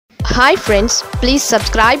Hi friends, please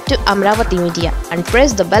subscribe to Amaravathi Media and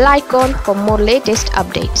press the bell icon for more latest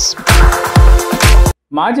updates.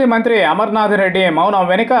 మాజీ మంత్రి అమర్నాథ్ రెడ్డి మౌనం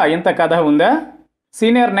వెనుక ఇంత కథ ఉందా?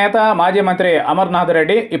 సీనియర్ నేత మాజీ మంత్రి అమర్నాథ్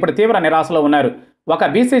రెడ్డి ఇప్పుడు తీవ్ర నిరాశలో ఉన్నారు. ఒక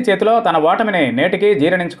బీసీ చేతిలో తన ఓటమిని నేటికి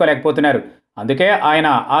జీర్ణించుకోలేకపోతున్నారు. అందుకే ఆయన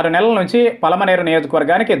 6 నెలల నుంచి పలమనేరు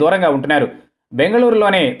నియోజకవర్గానికి దూరంగా ఉంటున్నారు.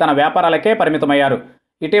 బెంగళూరులోని తన వ్యాపారాలకే పరిమితమయ్యారు.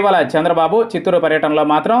 ఇటీవల చంద్రబాబు చిత్తూరు పర్యటనలో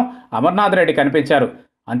మాత్రం అమర్నాథ్ రెడ్డి కనిపించారు.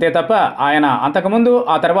 అంతే తప్ప ఆయన అంతకుముందు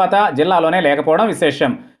ఆ తర్వాత జిల్లాలోనే లేకపోవడం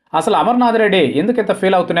విశేషం. అసలు అమర్నాథ్ రెడ్డి ఎందుకింత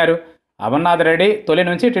ఫీల్ అవుతున్నారు? అమర్నాథ్ రెడ్డి తొలి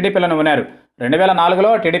నుంచి టీడీపీలోనే ఉన్నారు.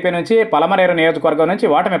 2004లో టీడీపీ నుంచి పలమనేరు నియోజకవర్గం నుంచి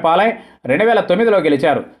ఓటమి పాలై 2009లో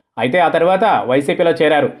గెలిచారు. అయితే ఆ తర్వాత వైసీపీలో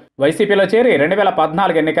చేరారు. వైసీపీలో చేరి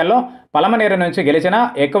 2014 ఎన్నికల్లో పలమనేరు నుంచి గెలిచినా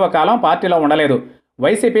ఎక్కువ కాలం పార్టీలో ఉండలేదు.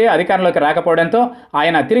 వైసీపీ అధికారంలోకి రాకపోవడంతో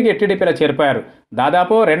ఆయన తిరిగి టీడీపీలో చేరిపోయారు.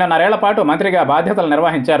 దాదాపు 2.5 ఏళ్ల పాటు మంత్రిగా బాధ్యతలు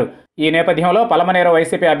నిర్వహించారు. ఈ నేపథ్యంలో పలమనేరు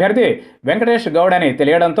వైసీపీ అభ్యర్థి వెంకటేష్ గౌడ్ అని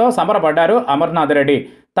తెలియడంతో సంబరపడ్డారు అమర్నాథ్ రెడ్డి.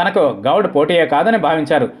 తనకు గౌడ్ పోటీయే కాదని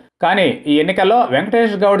భావించారు. కానీ ఈ ఎన్నికల్లో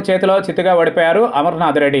వెంకటేష్ గౌడ్ చేతిలో చిత్తుగా ఓడిపోయారు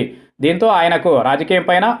అమర్నాథ్ రెడ్డి. దీంతో ఆయనకు రాజకీయం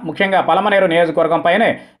పైన, ముఖ్యంగా పలమనేరు నియోజకవర్గం పైనే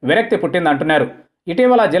విరక్తి పుట్టిందంటున్నారు.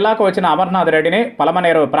 ఇటీవల జిల్లాకు వచ్చిన అమర్నాథ్ రెడ్డిని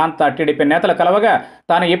పలమనేరు ప్రాంత టీడీపీ నేతలు కలవగా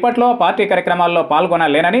తాను ఇప్పట్లో పార్టీ కార్యక్రమాల్లో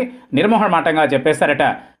పాల్గొనలేనని నిర్మోహమాటంగా చెప్పేశారట.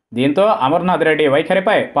 దీంతో అమర్నాథ్ రెడ్డి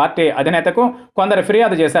వైఖరిపై పార్టీ అధినేతకు కొందరు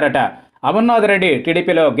ఫిర్యాదు చేశారట. అమర్నాథ్ రెడ్డి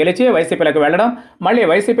టీడీపీలో గెలిచి వైసీపీలోకి వెళ్లడం, మళ్లీ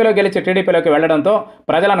వైసీపీలో గెలిచి టీడీపీలోకి వెళ్లడంతో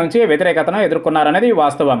ప్రజల నుంచి వ్యతిరేకతను ఎదుర్కొన్నారనేది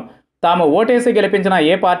వాస్తవం. తాము ఓటేసి గెలిపించిన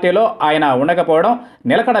ఏ పార్టీలో ఆయన ఉండకపోవడం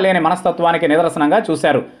నిలకడలేని మనస్తత్వానికి నిదర్శనంగా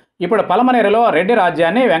చూశారు. ఇప్పుడు పలమనేరులో రెడ్డి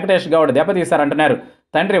రాజ్యాన్ని వెంకటేష్ గౌడ్ దెబ్బతీశారంటున్నారు.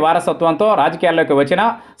 తండ్రి వారసత్వంతో రాజకీయాల్లోకి వచ్చినా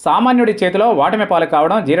సామాన్యుడి చేతిలో ఓటమి పాలు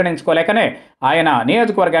కావడం జీర్ణించుకోలేకనే ఆయన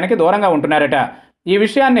నియోజకవర్గానికి దూరంగా ఉంటున్నారట. ఈ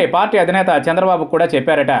విషయాన్ని పార్టీ అధినేత చంద్రబాబు కూడా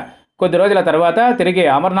చెప్పారట. కొద్ది రోజుల తర్వాత తిరిగి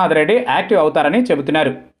అమర్నాథ్ రెడ్డి యాక్టివ్ అవుతారని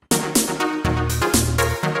చెబుతున్నారు.